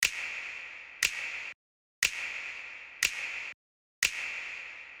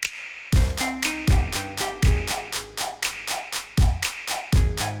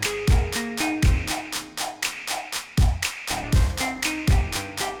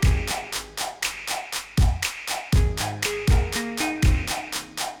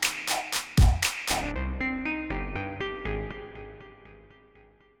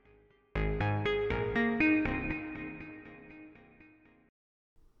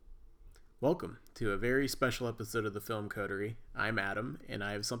Welcome to a very special episode of the Film Coterie. I'm Adam, and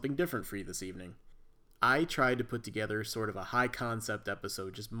I have something different for you this evening. I tried to put together sort of a high concept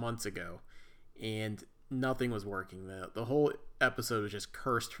episode just months ago, and nothing was working. The whole episode was just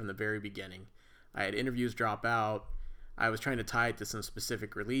cursed from the very beginning. I had interviews drop out. I was trying to tie it to some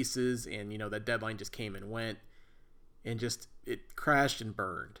specific releases, and that deadline just came and went, and just it crashed and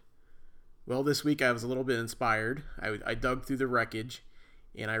burned. Well, this week I was a little bit inspired. I dug through the wreckage,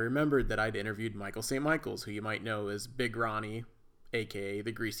 and I remembered that I'd interviewed Michael St. Micheals, who you might know as Big Ronnie, aka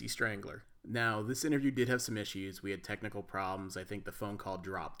the Greasy Strangler. Now, this interview did have some issues. We had technical problems. I think the phone call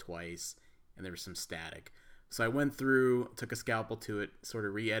dropped twice, and there was some static. So I went through, took a scalpel to it, sort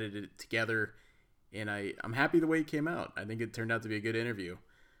of re-edited it together, and I'm happy the way it came out. I think it turned out to be a good interview.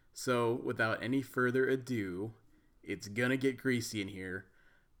 So, without any further ado, it's gonna get greasy in here,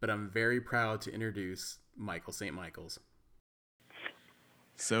 but I'm very proud to introduce Michael St. Micheals.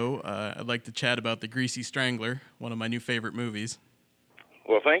 So, I'd like to chat about The Greasy Strangler, one of my new favorite movies.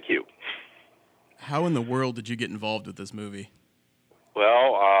 Well, thank you. How in the world did you get involved with this movie?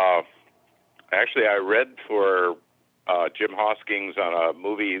 Well, actually, I read for Jim Hoskins on a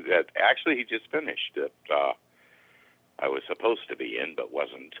movie that actually he just finished that I was supposed to be in but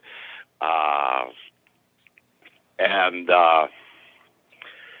wasn't.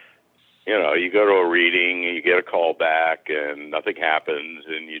 You go to a reading, and you get a call back, and nothing happens,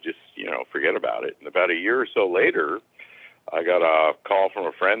 and you just, forget about it. And about a year or so later, I got a call from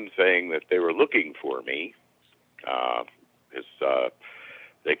a friend saying that they were looking for me.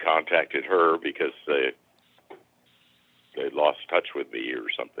 They contacted her because they lost touch with me or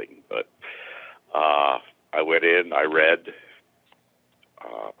something. But I went in, I read.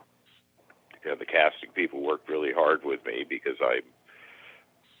 The casting people worked really hard with me because I'm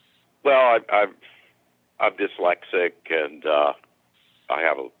dyslexic, and I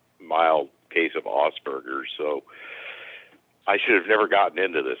have a mild case of Asperger's, so I should have never gotten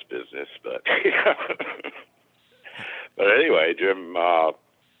into this business. But but anyway, Jim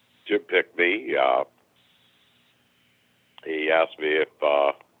picked me. He asked me if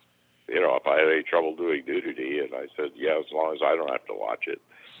I had any trouble doing nudity, and I said, yeah, as long as I don't have to watch it.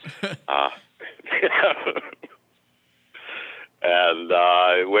 And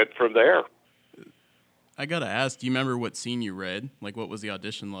it went from there. I gotta ask, do you remember what scene you read? Like, what was the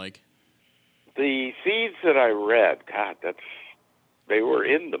audition like? The scenes that I read, they were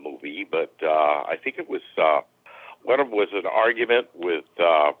in the movie, but I think it was, one of them was an argument with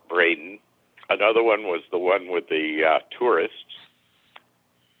Braden. Another one was the one with the tourists.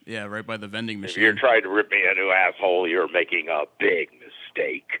 Yeah, right by the vending machine. If you're trying to rip me a new asshole, you're making a big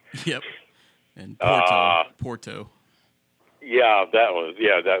mistake. Yep. And Porto. Yeah, that was,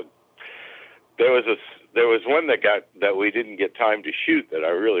 there was one that we didn't get time to shoot that I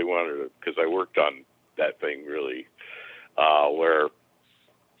really wanted to, because I worked on that thing really, where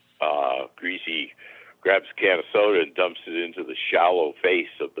Greasy grabs a can of soda and dumps it into the shallow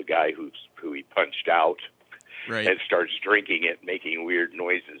face of the guy who he punched out, right, and starts drinking it, making weird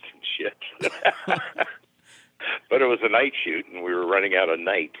noises and shit. But it was a night shoot, and we were running out of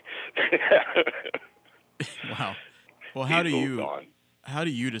night. Wow. Well, how do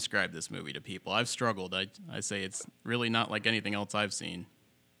you describe this movie to people? I've struggled. I say it's really not like anything else I've seen.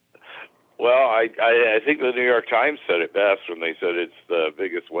 Well, I think the New York Times said it best when they said it's the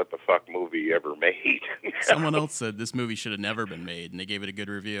biggest what the fuck movie ever made. Someone else said this movie should have never been made, and they gave it a good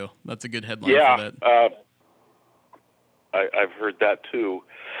review. That's a good headline for that. I've heard that too.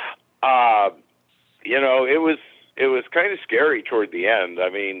 It was kind of scary toward the end. I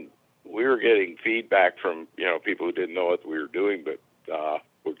mean, we were getting feedback from people who didn't know what we were doing, but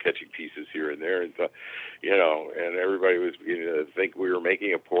we're catching pieces here and there, and and everybody was beginning to think we were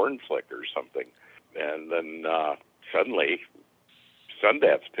making a porn flick or something. And then suddenly,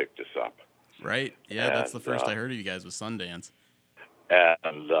 Sundance picked us up. Right? Yeah, that's the first I heard of you guys was Sundance.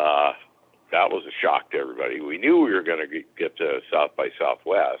 And that was a shock to everybody. We knew we were going to get to South by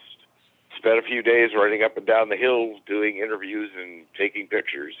Southwest. Spent a few days running up and down the hills doing interviews and taking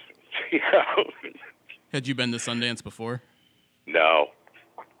pictures. Had you been to Sundance before? No.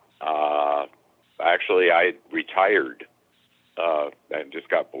 Actually, I retired and just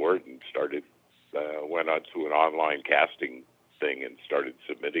got bored and went on to an online casting thing and started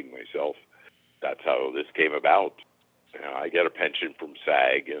submitting myself. That's how this came about. I get a pension from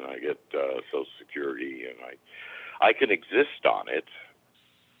SAG, and I get Social Security, and I can exist on it,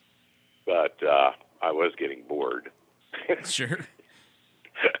 but I was getting bored. Sure.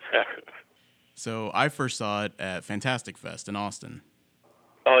 So I first saw it at Fantastic Fest in Austin.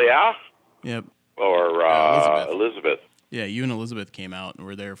 Oh, yeah? Yep. Or Elizabeth. Yeah, you and Elizabeth came out and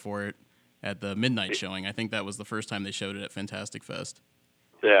were there for it. at the midnight showing. I think that was the first time they showed it at Fantastic Fest.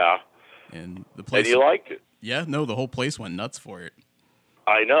 Yeah. And the place. And you liked it? Yeah, no, the whole place went nuts for it.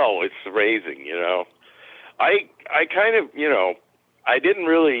 I know, it's amazing, you know. I kind of, you know, I didn't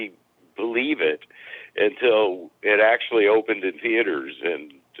really believe it until it actually opened in theaters,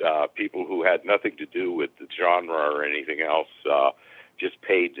 and people who had nothing to do with the genre or anything else just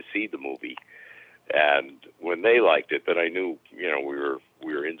paid to see the movie. And when they liked it, then I knew, you know,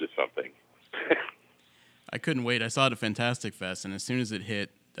 we were into something. I couldn't wait. I saw it at Fantastic Fest, and as soon as it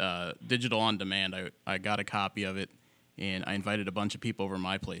hit digital on demand, I got a copy of it, and I invited a bunch of people over to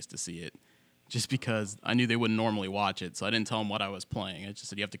my place to see it, just because I knew they wouldn't normally watch it, so I didn't tell them what I was playing. I just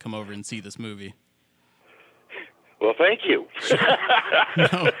said, you have to come over and see this movie. Well, thank you.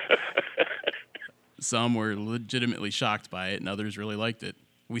 No. Some were legitimately shocked by it, and others really liked it.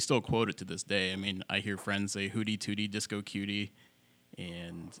 We still quote it to this day. I mean, I hear friends say hootie tootie, disco cutie,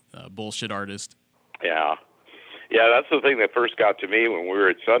 and bullshit artist. Yeah. Yeah, that's the thing that first got to me when we were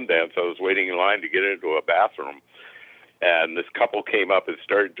at Sundance. I was waiting in line to get into a bathroom, and this couple came up and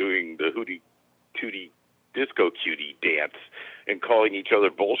started doing the hootie tootie disco cutie dance and calling each other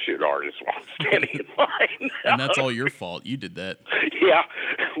bullshit artists while standing in line. And that's all your fault. You did that. Yeah.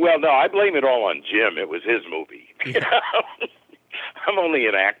 Well, no, I blame it all on Jim. It was his movie. Yeah. I'm only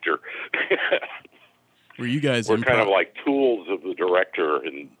an actor. Were you guys We're kind of like tools of the director,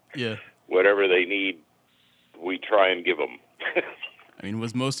 and yeah, whatever they need, we try and give them. I mean,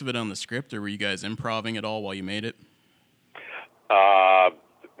 was most of it on the script, or were you guys improvising at all while you made it?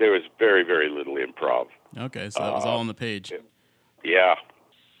 There was very, very little improv. Okay, so that was all on the page. Yeah.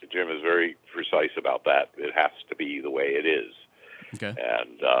 Jim is very precise about that. It has to be the way it is. Okay.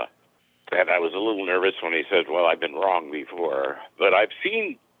 And I was a little nervous when he said, well, I've been wrong before. But I've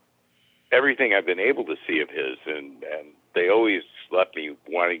seen everything I've been able to see of his, and they always left me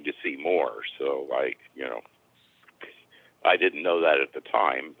wanting to see more. So I didn't know that at the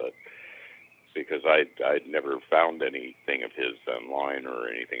time, but because I'd never found anything of his online or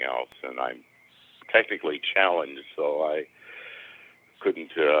anything else, and I'm technically challenged, so I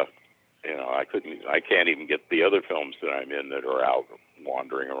couldn't, I can't even get the other films that I'm in that are out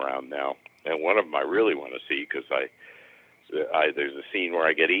wandering around now. And one of them I really want to see, because there's a scene where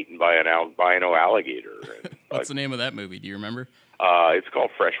I get eaten by an albino alligator. And What's the name of that movie? Do you remember? It's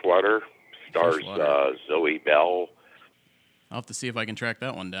called Freshwater. Stars Freshwater. Zoe Bell. I'll have to see if I can track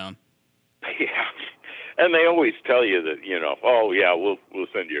that one down. Yeah, and they always tell you that, oh yeah, we'll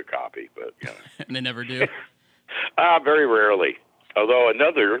send you a copy, but And they never do. Very rarely. Although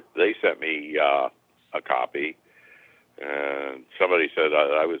they sent me a copy, and somebody said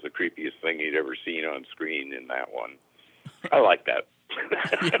I was the creepiest thing he'd ever seen on screen in that one. I like that.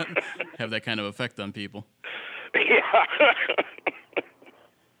 Yeah, have that kind of effect on people. Yeah.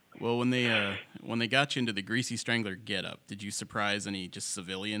 Well, when they got you into the Greasy Strangler getup, did you surprise any just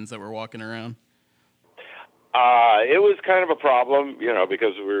civilians that were walking around? It was kind of a problem,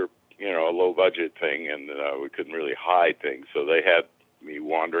 because we were, a low budget thing, and we couldn't really hide things. So they had me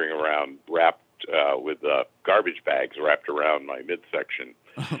wandering around wrapped with garbage bags wrapped around my midsection.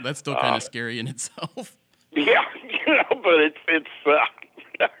 Oh, that's still kind of scary in itself. Yeah, but it's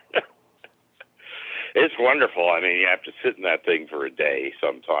it's wonderful. I mean, you have to sit in that thing for a day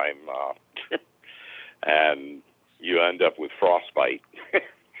sometime, and you end up with frostbite.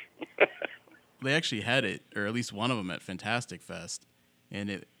 They actually had it, or at least one of them, at Fantastic Fest.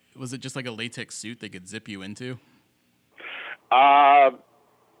 And was it just like a latex suit they could zip you into?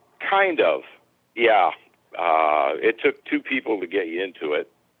 Kind of, yeah. It took two people to get you into it,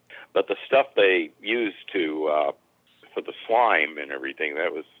 but the stuff they used for the slime and everything,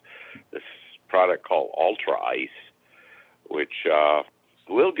 that was this product called Ultra Ice, which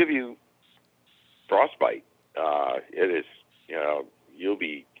will give you frostbite. It is, you'll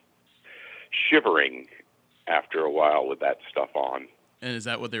be shivering after a while with that stuff on. And is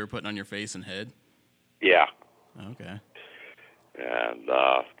that what they were putting on your face and head? Yeah. Okay.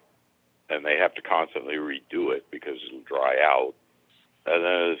 And they have to constantly redo it because it'll dry out. And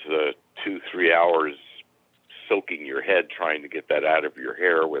then there's 2-3 hours soaking your head trying to get that out of your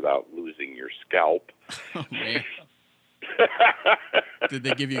hair without losing your scalp. Oh, man. Did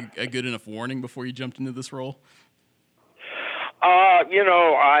they give you a good enough warning before you jumped into this role?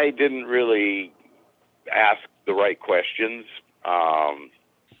 I didn't really ask the right questions.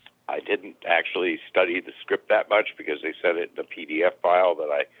 I didn't actually study the script that much because they sent it in a PDF file that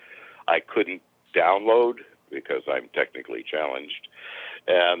I couldn't download because I'm technically challenged.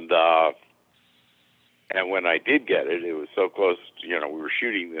 And when I did get it, it was so close, we were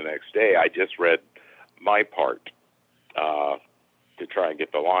shooting the next day. I just read my part to try and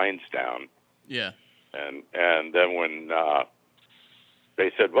get the lines down. Yeah. And then when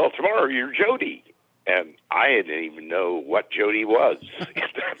they said, well, tomorrow you're Jody. And I didn't even know what Jody was.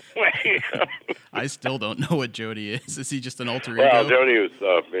 I still don't know what Jody is. Is he just an alter ego? Well, Jody was,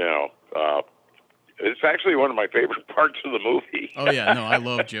 it's actually one of my favorite parts of the movie. Oh, yeah. No, I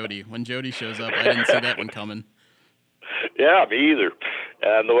love Jody. When Jody shows up, I didn't see that one coming. Yeah, me either.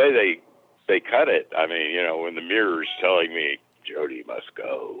 And the way they cut it, I mean, when the mirror's telling me, Jody must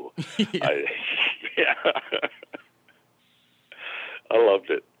go. Yeah. I loved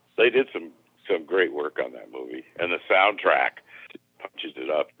it. They did some great work on that movie. And the soundtrack punches it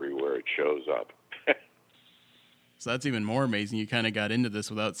up everywhere it shows up. So that's even more amazing. You kind of got into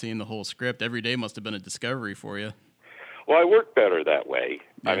this without seeing the whole script. Every day must have been a discovery for you. Well, I work better that way.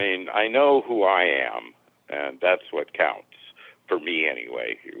 Yeah. I mean, I know who I am, and that's what counts, for me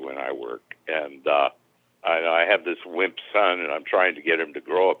anyway, when I work. And I have this wimp son, and I'm trying to get him to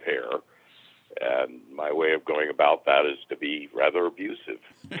grow a pair. And my way of going about that is to be rather abusive.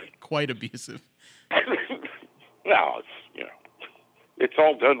 Quite abusive. Well, it's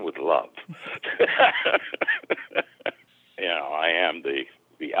all done with love. I am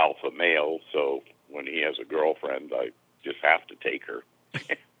the alpha male, so when he has a girlfriend, I just have to take her.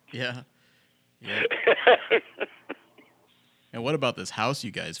 Yeah. And what about this house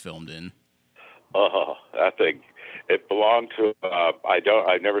you guys filmed in? That thing, it belonged to,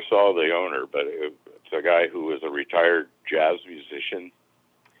 I never saw the owner, but it's a guy who was a retired jazz musician,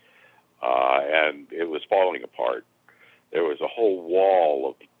 and it was falling apart. There was a whole wall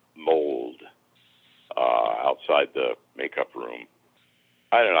of mold outside the makeup room.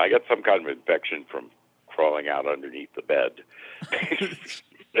 I don't know, I got some kind of infection from crawling out underneath the bed.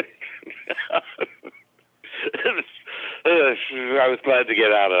 I was glad to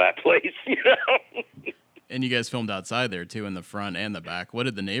get out of that place, And you guys filmed outside there, too, in the front and the back. What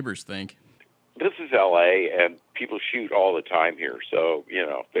did the neighbors think? This is L.A., and people shoot all the time here, so,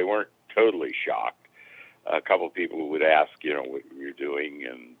 they weren't totally shocked. A couple of people would ask, what you're doing,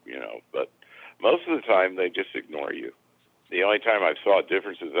 and, but most of the time they just ignore you. The only time I saw a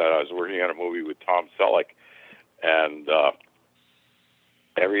difference is that I was working on a movie with Tom Selleck, and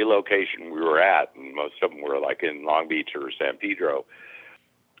every location we were at, and most of them were like in Long Beach or San Pedro,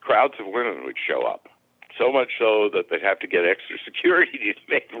 crowds of women would show up. So much so that they'd have to get extra security to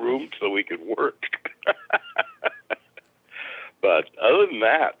make room so we could work. But other than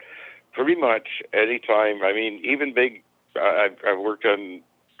that, pretty much any time, I mean, even big, I've worked on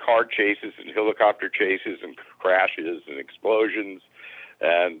car chases and helicopter chases and crashes and explosions,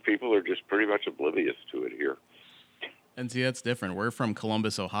 and people are just pretty much oblivious to it here. And see, that's different. We're from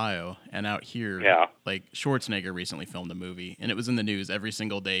Columbus, Ohio, and out here, like Schwarzenegger recently filmed a movie, and it was in the news every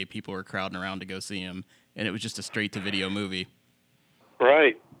single day. People were crowding around to go see him, and it was just a straight-to-video movie.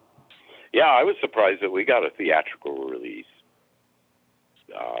 Right. Yeah, I was surprised that we got a theatrical release.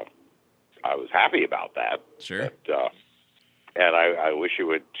 I was happy about that. Sure. But, and I wish it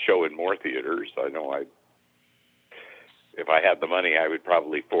would show in more theaters. I know if I had the money, I would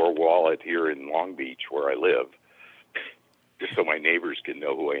probably four-wall it here in Long Beach where I live, just so my neighbors can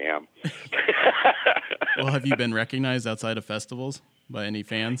know who I am. Well, have you been recognized outside of festivals by any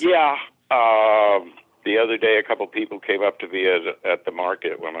fans? Yeah. The other day, a couple people came up to me at the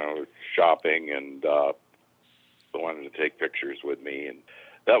market when I was shopping, and wanted to take pictures with me, and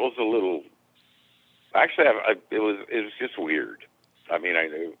that was a little. Actually, it was just weird. I mean,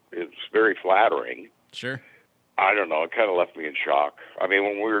 it was very flattering. Sure. I don't know. It kind of left me in shock. I mean,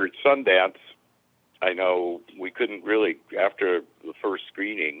 when we were at Sundance, I know we couldn't really, after the first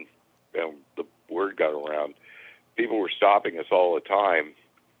screening, the word got around, people were stopping us all the time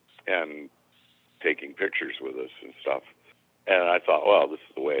and taking pictures with us and stuff. And I thought, well, this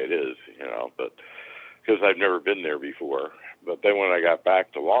is the way it is, but because I've never been there before. But then when I got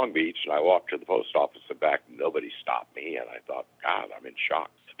back to Long Beach and I walked to the post office and back, nobody stopped me. And I thought, God, I'm in shock.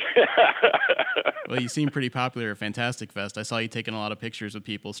 Well, you seem pretty popular at Fantastic Fest. I saw you taking a lot of pictures with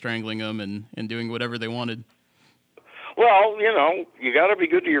people, strangling them and doing whatever they wanted. Well, you got to be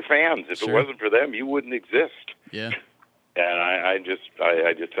good to your fans. If Sure. It wasn't for them, you wouldn't exist. Yeah. And I just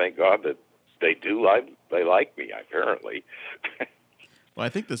thank God that they like me, apparently. Well, I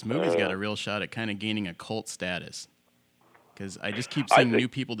think this movie's got a real shot at kind of gaining a cult status. Because I just keep seeing new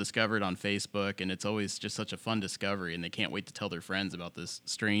people discovered on Facebook, and it's always just such a fun discovery, and they can't wait to tell their friends about this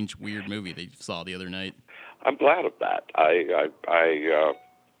strange, weird movie they saw the other night. I'm glad of that.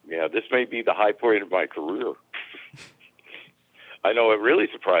 This may be the high point of my career. I know it really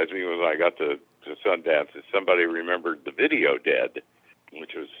surprised me when I got to Sundance that somebody remembered the video Dead,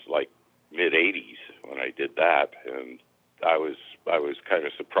 which was like mid-'80s when I did that, and I was was kind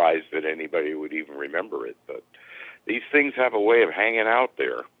of surprised that anybody would even remember it. But these things have a way of hanging out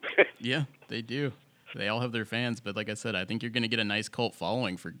there. Yeah, they do. They all have their fans, but like I said, I think you're going to get a nice cult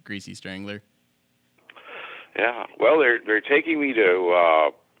following for Greasy Strangler. Yeah, well, they're taking me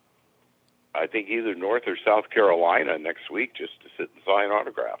to I think either North or South Carolina next week just to sit and sign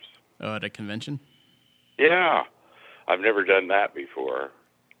autographs. Oh, at a convention? Yeah, I've never done that before.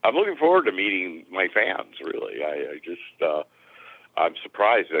 I'm looking forward to meeting my fans. Really, I just I'm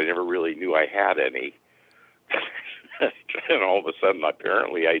surprised. I never really knew I had any. And all of a sudden,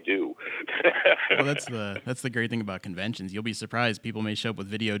 apparently, I do. Well, that's the great thing about conventions. You'll be surprised. People may show up with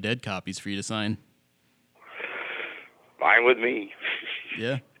video dead copies for you to sign. Fine with me.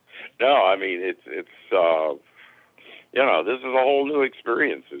 Yeah. No, I mean it's this is a whole new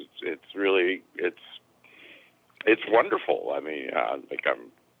experience. It's really it's wonderful. I mean, I think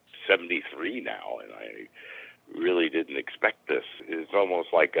I'm 73 now, and I really didn't expect this. It's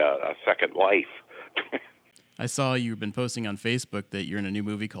almost like a second life. I saw you've been posting on Facebook that you're in a new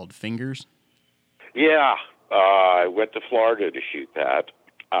movie called Fingers. Yeah, I went to Florida to shoot that.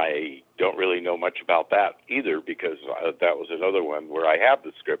 I don't really know much about that either because that was another one where I have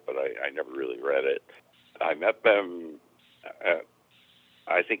the script, but I never really read it. I met them at,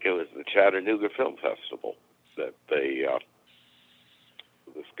 I think it was the Chattanooga Film Festival that this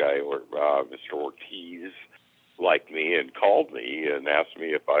guy, Mr. Ortiz, liked me and called me and asked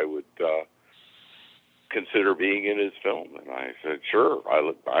me if I would consider being in his film. And I said, sure,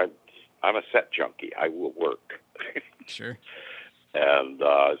 I'm a set junkie. I will work. Sure. And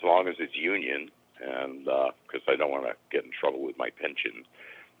as long as it's union, and because I don't want to get in trouble with my pension.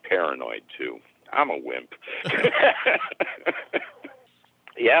 Paranoid, too. I'm a wimp.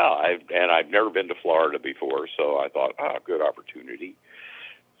 Yeah, I've never been to Florida before, so I thought, good opportunity.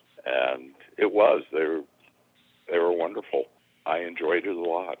 And it was. They were wonderful. I enjoyed it a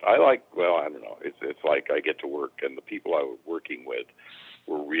lot. I don't know. It's like I get to work, and the people I was working with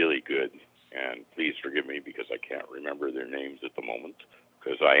were really good. And please forgive me because I can't remember their names at the moment,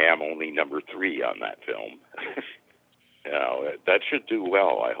 because I am only number 3 on that film. That should do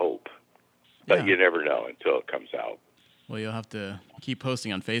well, I hope. But you never know until it comes out. Well, you'll have to keep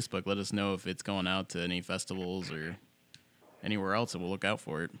posting on Facebook. Let us know if it's going out to any festivals or anywhere else, and we'll look out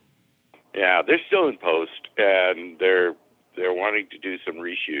for it. Yeah, they're still in post, and they're wanting to do some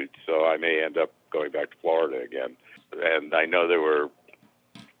reshoots, so I may end up going back to Florida again. And I know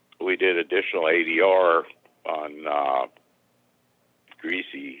we did additional ADR on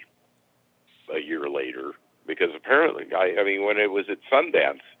Greasy a year later, because apparently, I mean, when it was at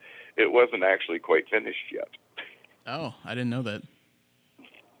Sundance, it wasn't actually quite finished yet. Oh, I didn't know that.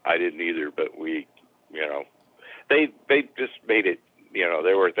 I didn't either, but they just made it,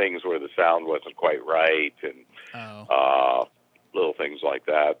 there were things where the sound wasn't quite right, and little things like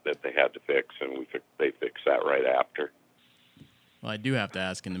that they had to fix, and they fixed that right after. Well, I do have to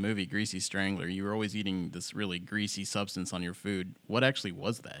ask, in the movie Greasy Strangler, you were always eating this really greasy substance on your food. What actually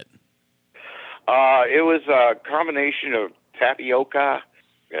was that? It was a combination of tapioca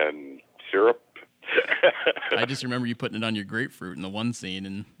and syrup. I just remember you putting it on your grapefruit in the one scene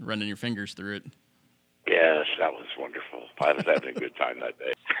and running your fingers through it. Yes, that was wonderful. I was having a good time that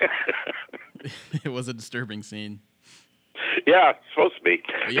day. It was a disturbing scene. Yeah, it's supposed to be.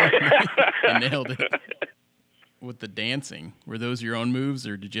 Yeah, you nailed it. With the dancing, were those your own moves,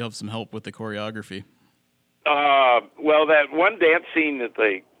 or did you have some help with the choreography? Well, that one dance scene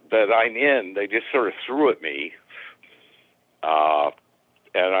that I'm in, they just sort of threw at me,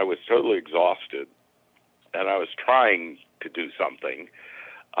 and I was totally exhausted, and I was trying to do something,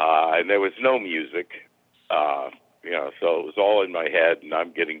 and there was no music, so it was all in my head, and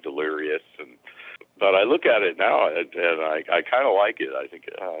I'm getting delirious, but I look at it now, and I kind of like it. I think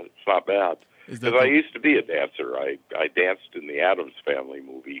it's not bad. Because I used to be a dancer. I danced in the Addams Family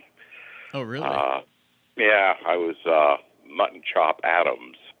movie. Oh, really? Yeah, I was Mutton Chop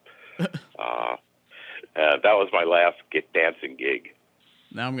Adams. That was my last dancing gig.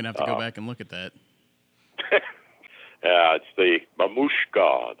 Now I'm going to have to go back and look at that. Yeah, it's the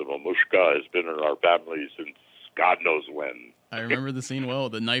mamushka. The mamushka has been in our family since God knows when. I remember the scene well,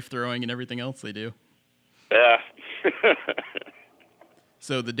 the knife throwing and everything else they do. Yeah.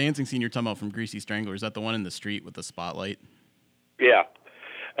 So the dancing scene you're talking about from Greasy Strangler, is that the one in the street with the spotlight? Yeah.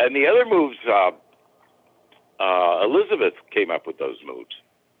 And the other moves, Elizabeth came up with those moves.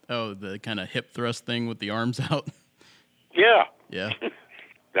 Oh, the kind of hip thrust thing with the arms out? Yeah. Yeah.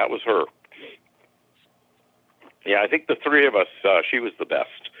 That was her. Yeah, I think the three of us, she was the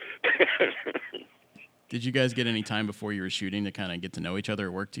best. Did you guys get any time before you were shooting to kind of get to know each other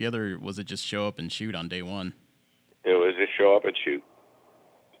or work together, or was it just show up and shoot on day one? It was just show up and shoot.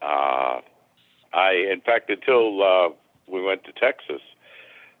 In fact, until we went to Texas.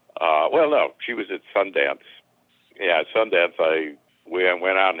 Well, no, she was at Sundance. Yeah, Sundance. We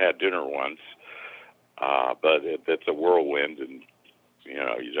went out and had dinner once, but it's a whirlwind, and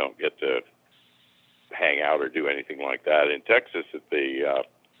you don't get to hang out or do anything like that. In Texas, at the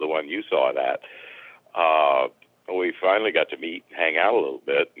one you saw it at, we finally got to meet, hang out a little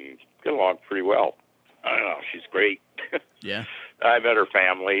bit, and get along pretty well. I don't know, she's great. Yeah. I met her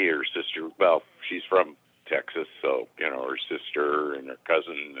family, her sister. Well, she's from Texas, so her sister and her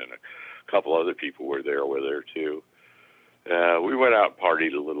cousin and a couple other people were there with her too. We went out and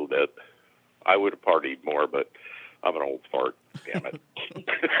partied a little bit. I would have partied more, but I'm an old fart. Damn it.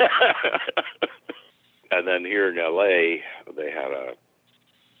 And then here in L.A., they had a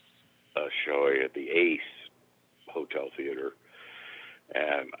showing at the Ace Hotel Theater,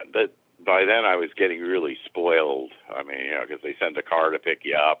 and by then I was getting really spoiled. I mean, because they send a car to pick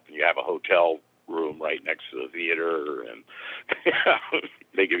you up, and you have a hotel room right next to the theater, and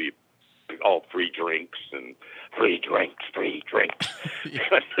they give you all free drinks and free drinks.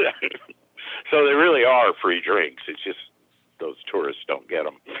 So they really are free drinks. It's just those tourists don't get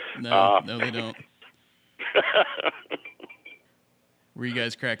them. No, they don't. Were you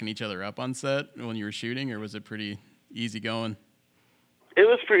guys cracking each other up on set when you were shooting, or was it pretty easy going? It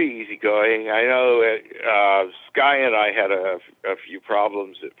was pretty easy going. I know Sky and I had a few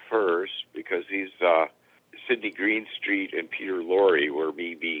problems at first because he's Sidney Greenstreet and Peter Lorre, were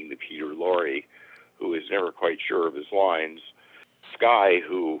me being the Peter Lorre, who is never quite sure of his lines. Sky,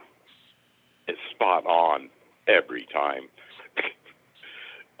 who is spot on every time.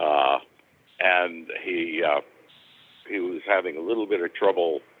 And he was having a little bit of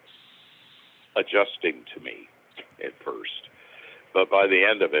trouble adjusting to me at first. But by the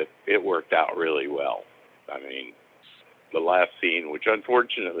end of it, it worked out really well. I mean, the last scene, which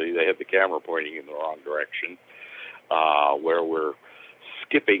unfortunately they had the camera pointing in the wrong direction, where we're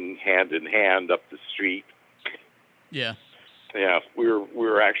skipping hand in hand up the street. Yeah. Yeah, we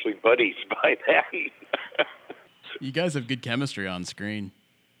were actually buddies by then. You guys have good chemistry on screen.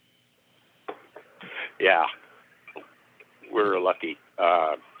 Yeah, we're lucky.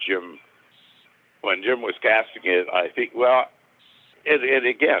 When Jim was casting it, I think, and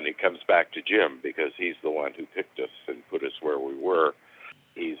again, it comes back to Jim because he's the one who picked us and put us where we were.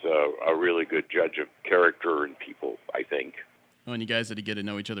 He's a really good judge of character and people, I think. Oh, and you guys had to get to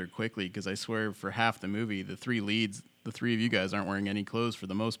know each other quickly because I swear for half the movie, the three leads, the three of you guys aren't wearing any clothes for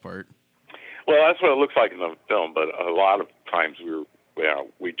the most part. Well, that's what it looks like in the film, but a lot of times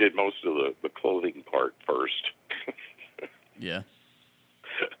we did most of the clothing part first. Yeah.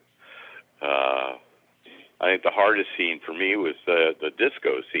 I think the hardest scene for me was the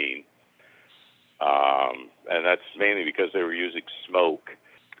disco scene, and that's mainly because they were using smoke,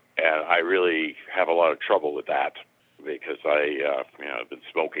 and I really have a lot of trouble with that because I've been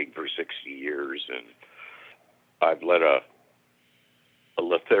smoking for 60 years, and I've led a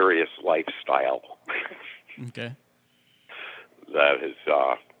Letharious lifestyle. Okay. That is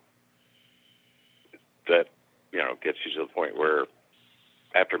gets you to the point where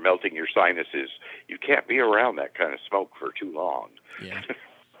after melting your sinuses, you can't be around that kind of smoke for too long. Yeah.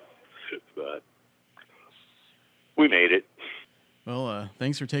 But we made it. Well,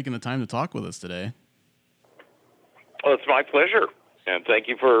 thanks for taking the time to talk with us today. Well, it's my pleasure, and thank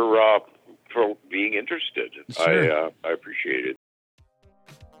you for being interested. Sure. I appreciate it.